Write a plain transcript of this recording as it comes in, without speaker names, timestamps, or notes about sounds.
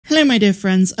Hello my dear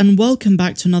friends and welcome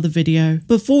back to another video.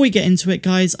 Before we get into it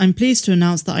guys, I'm pleased to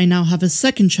announce that I now have a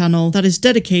second channel that is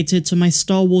dedicated to my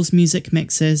Star Wars music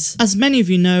mixes. As many of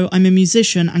you know, I'm a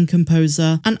musician and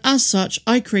composer, and as such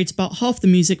I create about half the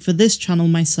music for this channel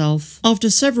myself.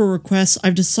 After several requests,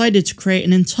 I've decided to create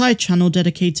an entire channel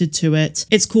dedicated to it.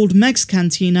 It's called Meg's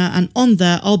Cantina, and on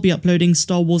there I'll be uploading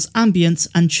Star Wars ambience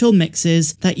and chill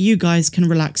mixes that you guys can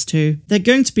relax to. They're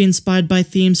going to be inspired by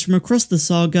themes from across the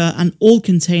saga and all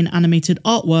contain animated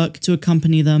artwork to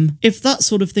accompany them. If that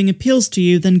sort of thing appeals to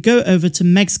you, then go over to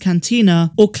Meg's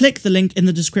Cantina or click the link in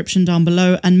the description down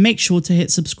below and make sure to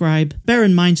hit subscribe. Bear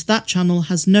in mind that channel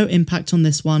has no impact on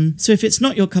this one, so if it's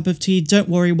not your cup of tea, don't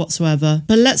worry whatsoever.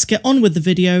 But let's get on with the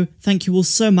video. Thank you all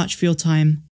so much for your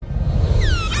time.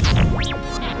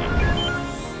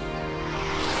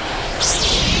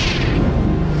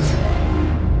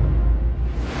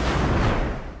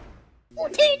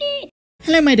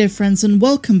 Hello my dear friends and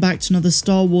welcome back to another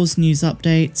Star Wars news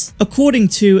update. According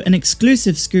to an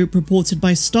exclusive scoop reported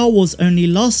by Star Wars Only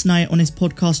last night on his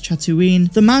podcast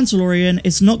Tatooine, The Mandalorian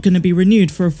is not going to be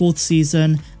renewed for a fourth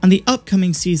season, and the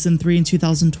upcoming season 3 in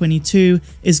 2022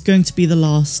 is going to be the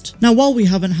last. Now while we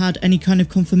haven't had any kind of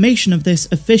confirmation of this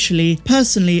officially,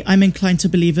 personally I'm inclined to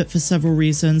believe it for several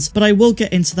reasons, but I will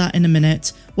get into that in a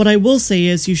minute. What I will say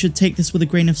is you should take this with a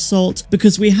grain of salt,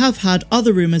 because we have had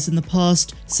other rumours in the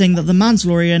past saying that The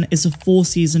Mandalorian is a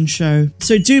 4-season show.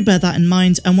 So do bear that in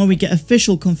mind, and when we get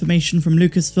official confirmation from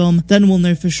Lucasfilm, then we'll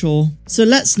know for sure. So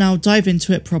let's now dive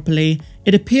into it properly.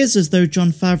 It appears as though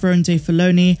Jon Favreau and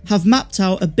Filoni have mapped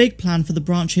out a big plan for the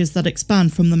branches that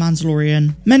expand from The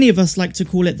Mandalorian. Many of us like to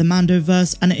call it the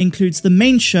Mandoverse, and it includes the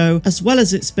main show as well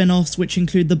as its spin-offs, which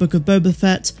include the Book of Boba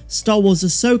Fett, Star Wars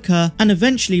Ahsoka, and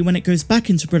eventually, when it goes back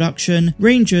into production,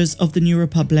 Rangers of the New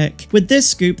Republic. With this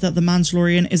scoop that The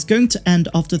Mandalorian is going to end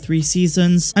after 3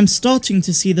 seasons, I'm starting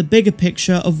to see the bigger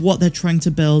picture of what they're trying to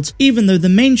build. Even though the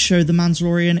main show, The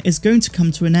Mandalorian, is going to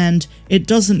come to an end, it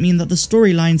doesn't mean that the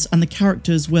storylines and the characters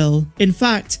will. In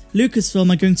fact,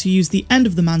 Lucasfilm are going to use the end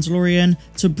of The Mandalorian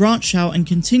to branch out and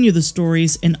continue the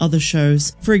stories in other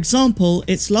shows. For example,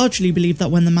 it's largely believed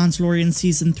that when The Mandalorian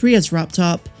Season 3 has wrapped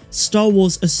up, Star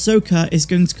Wars Ahsoka is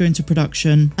going to go into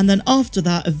production, and then after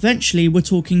that, eventually, we're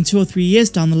talking 2 or 3 years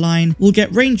down the line, we'll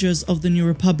get Rangers of the New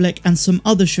Republic and some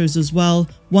other shows as well,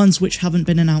 ones which haven't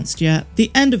been announced yet.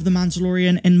 The end of The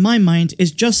Mandalorian, in my mind,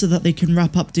 is just so that they can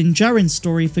wrap up Din Djarin's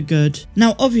story for good.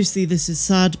 Now obviously this is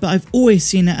sad, but I've always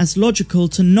seen it as logical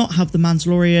to not have The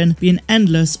Mandalorian be an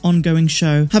endless ongoing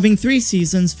show. Having 3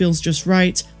 seasons feels just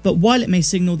right, but while it may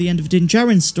signal the end of Din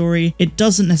Djarin's story, it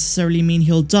doesn't necessarily mean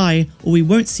he'll die or we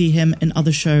won't see him in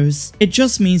other shows. It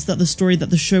just means that the story that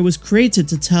the show was created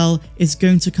to tell is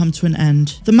going to come to an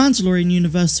end. The Mandalorian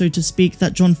universe, so to speak,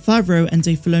 that Jon Favreau and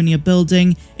Filoni are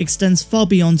building extends far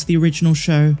beyond the original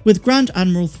show. With Grand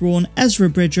Admiral Thrawn, Ezra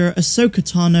Bridger, Ahsoka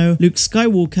Tano, Luke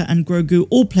Skywalker and Grogu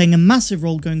all playing a massive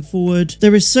role going forward,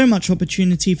 there is so much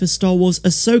opportunity for Star Wars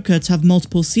Ahsoka to have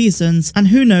multiple seasons, and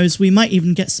who knows, we might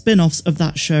even get spin-offs of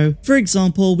that show. For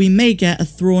example, we may get a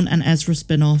Thrawn and Ezra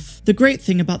spin-off. The great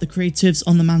thing about the creatives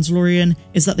on The Mandalorian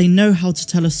is that they know how to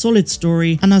tell a solid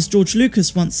story, and as George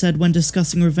Lucas once said when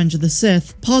discussing Revenge of the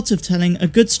Sith, part of telling a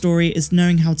good story is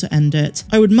knowing how to end it.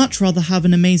 I would much rather have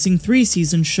an amazing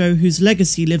 3-season show whose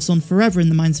legacy lives on forever in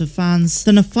the minds of fans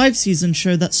than a 5-season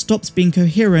show that stops being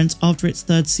coherent after its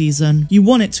 3rd season. You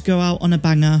want it to go out on a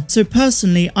banger. So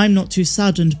personally, I'm not too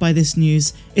saddened by this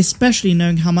news, especially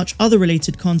knowing how much other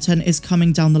related content is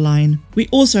coming down the line. We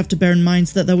also have to bear in mind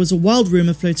that there was a wild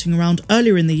rumour floating around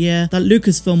earlier in the year that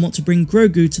Lucasfilm want to bring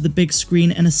Grogu to the big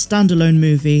screen in a standalone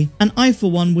movie, and I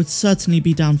for one would certainly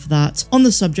be down for that. On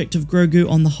the subject of Grogu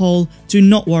on the whole, do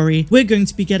not worry, we're going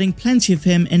to be getting plenty of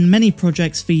him in many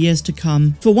projects for years to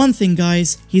come. For one thing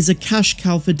guys, he's a cash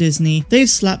cow for Disney. They've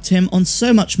slapped him on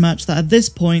so much merch that at this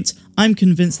point, I'm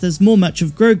convinced there's more merch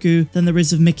of Grogu than there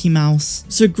is of Mickey Mouse.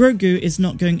 So Grogu is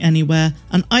not going anywhere,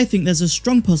 and I think there's a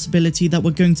strong possibility that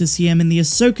we're going to see him in the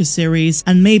Ahsoka series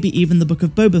and maybe even the Book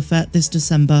of Boba Fett this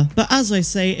December. But as I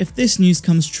say, if this news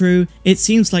comes true, it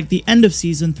seems like the end of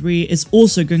Season 3 is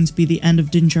also going to be the end of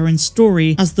Din Djarin's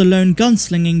story as the lone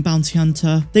gunslinging bounty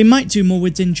hunter. They might do more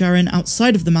with Din Djarin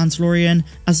outside of The Mandalorian.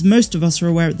 As most of us are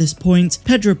aware at this point,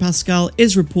 Pedro Pascal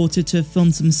is reported to have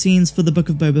filmed some scenes for the Book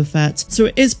of Boba Fett, so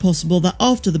it is possible possible that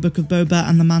after the Book of Boba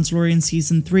and The Mandalorian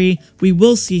Season 3, we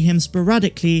will see him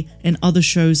sporadically in other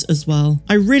shows as well.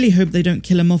 I really hope they don't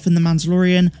kill him off in The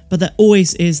Mandalorian, but there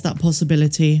always is that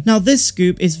possibility. Now this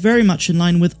scoop is very much in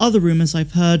line with other rumours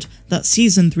I've heard that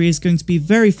Season 3 is going to be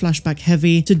very flashback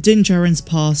heavy to Din Djarin's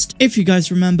past. If you guys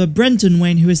remember, Brendan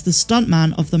Wayne, who is the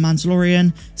stuntman of The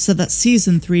Mandalorian, said that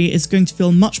Season 3 is going to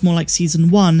feel much more like Season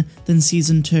 1 than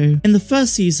Season 2. In the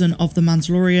first season of The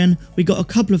Mandalorian, we got a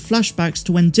couple of flashbacks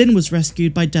to when Din was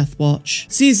rescued by Death Watch.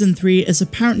 Season 3 is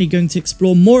apparently going to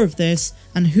explore more of this,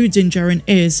 and who Din Djarin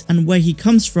is and where he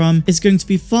comes from is going to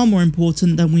be far more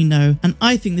important than we know, and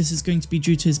I think this is going to be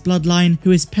due to his bloodline, who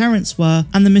his parents were,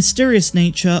 and the mysterious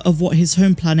nature of what his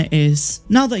home planet is.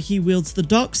 Now that he wields the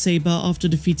Darksaber after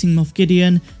defeating Moff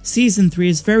Gideon, Season 3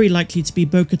 is very likely to be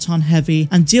Bo-Katan heavy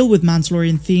and deal with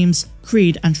Mandalorian themes,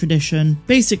 creed and tradition,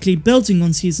 basically building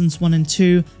on seasons 1 and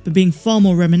 2 but being far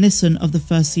more reminiscent of the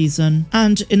first season.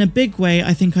 And in a big way,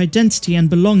 I think identity and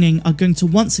belonging are going to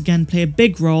once again play a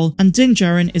big role, and Din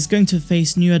Djarin is going to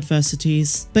face new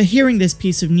adversities. But hearing this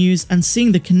piece of news and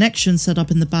seeing the connection set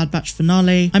up in the Bad Batch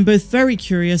finale, I'm both very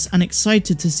curious and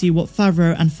excited to see what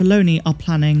Favreau and Filoni are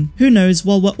planning. Who knows,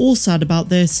 while we're all sad about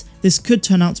this could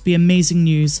turn out to be amazing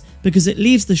news, because it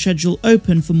leaves the schedule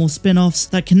open for more spin-offs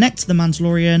that connect to The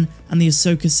Mandalorian and the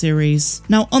Ahsoka series.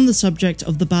 Now, on the subject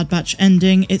of the Bad Batch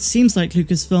ending, it seems like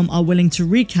Lucasfilm are willing to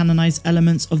recanonize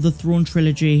elements of the Thrawn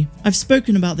trilogy. I've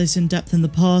spoken about this in depth in the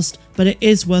past, but it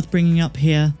is worth bringing up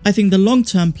here. I think the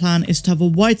long-term plan is to have a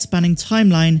wide-spanning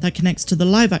timeline that connects to the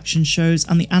live-action shows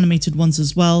and the animated ones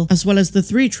as well as the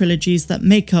 3 trilogies that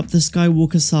make up the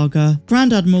Skywalker saga.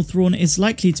 Grand Admiral Thrawn is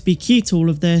likely to be key to all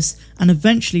of this, and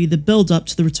eventually the build-up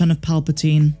to the return of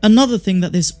Palpatine. Another thing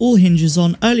that this all hinges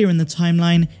on earlier in the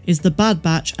timeline is the Bad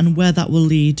Batch and where that will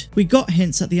lead. We got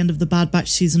hints at the end of the Bad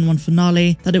Batch Season 1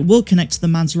 finale that it will connect to the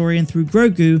Mandalorian through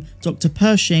Grogu, Dr.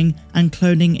 Pershing, and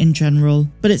cloning in general,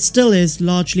 but it still is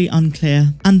largely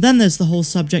unclear. And then there's the whole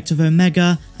subject of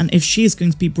Omega and if she's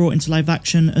going to be brought into live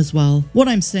action as well. What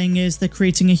I'm saying is they're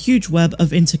creating a huge web of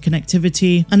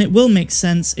interconnectivity, and it will make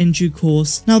sense in due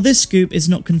course. Now this scoop is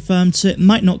not confirmed, so it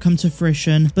might not come to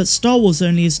fruition, but Star Wars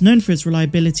Only is known for his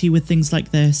reliability with things like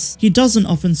this. He doesn't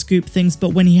often scoop things,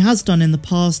 but when he has done in the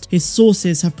past, his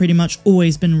sources have pretty much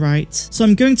always been right. So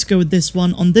I'm going to go with this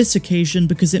one on this occasion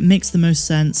because it makes the most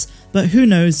sense, but who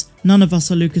knows, none of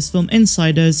us are Lucasfilm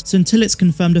insiders, so until it's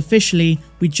confirmed officially,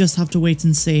 we just have to wait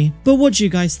and see. But what do you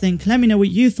guys think? Let me know what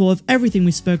you thought of everything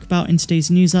we spoke about in today's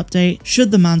news update.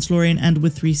 Should The Mandalorian end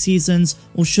with 3 seasons,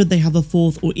 or should they have a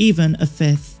 4th or even a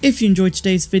 5th? If you enjoyed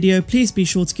today's video, please be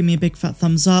sure to give me a big fat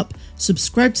thumbs up,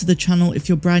 subscribe to the channel if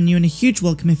you're brand new, and a huge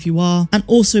welcome if you are, and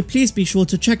also please be sure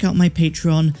to check out my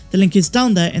Patreon. The link is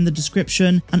down there in the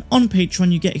description, and on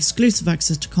Patreon you get exclusive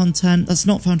access to content that's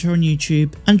not found here on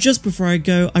YouTube. And just before I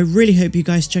go, I really hope you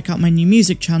guys check out my new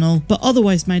music channel, but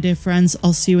otherwise my dear friends,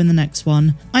 I'll see you in the next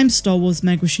one. I'm Star Wars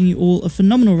Meg, wishing you all a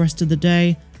phenomenal rest of the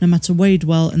day, no matter where you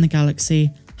dwell in the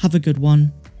galaxy. Have a good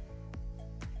one.